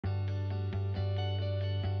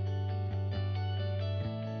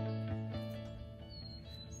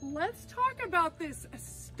let's talk about this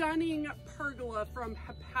stunning pergola from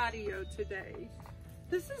Happatio today.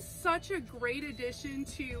 This is such a great addition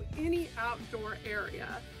to any outdoor area.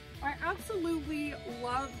 I absolutely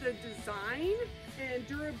love the design and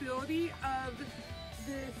durability of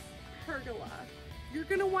this pergola. You're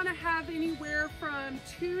gonna wanna have anywhere from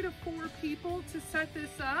 2 to 4 people to set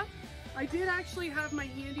this up. I did actually have my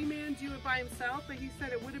handyman do it by himself, but he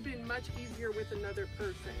said it would have been much easier with another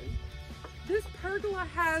person. This pergola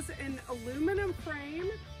has an aluminum frame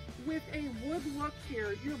with a wood look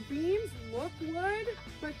here. Your beams look wood,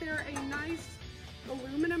 but they're a nice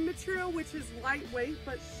aluminum material, which is lightweight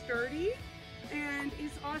but sturdy, and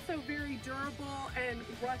is also very durable and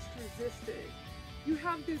rust resistant. You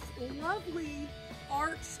have this lovely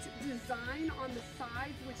arched design on the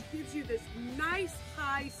sides, which gives you this nice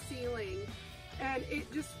high ceiling, and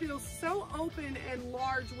it just feels so open and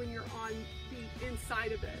large when you're on the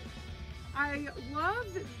inside of it. I love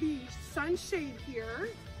the sunshade here.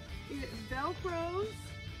 It velcros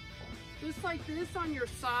just like this on your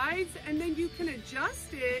sides, and then you can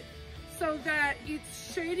adjust it so that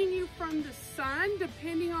it's shading you from the sun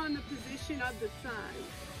depending on the position of the sun.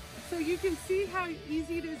 So you can see how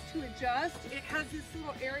easy it is to adjust. It has this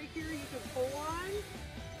little area here you can pull on,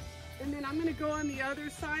 and then I'm going to go on the other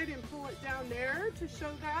side and pull it down there to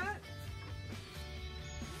show that.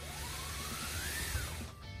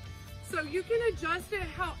 So you can adjust it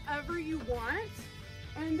however you want,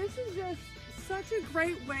 and this is just such a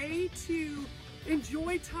great way to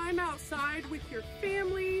enjoy time outside with your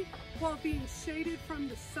family while being shaded from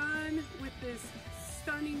the sun with this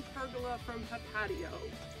stunning pergola from Happatio.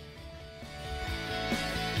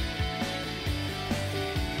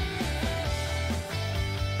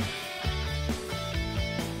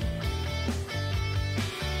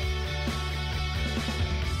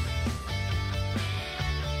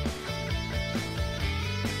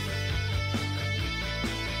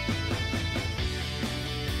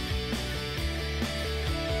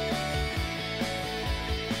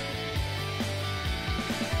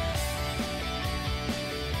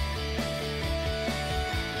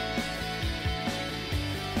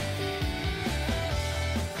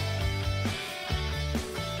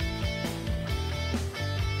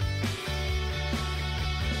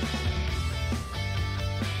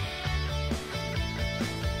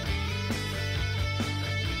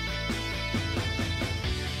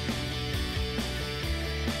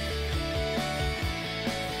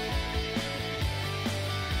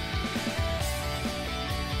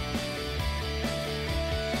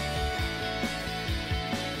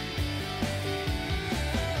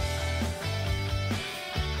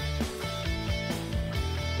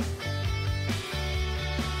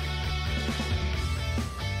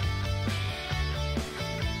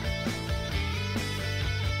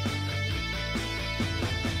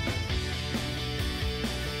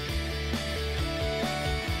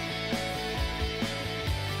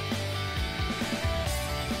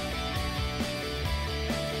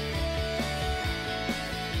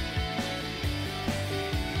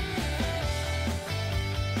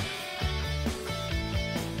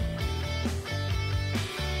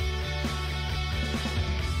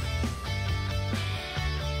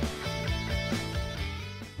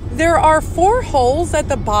 There are 4 holes at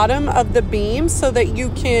the bottom of the beam so that you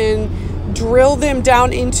can drill them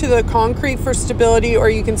down into the concrete for stability,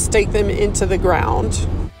 or you can stake them into the ground.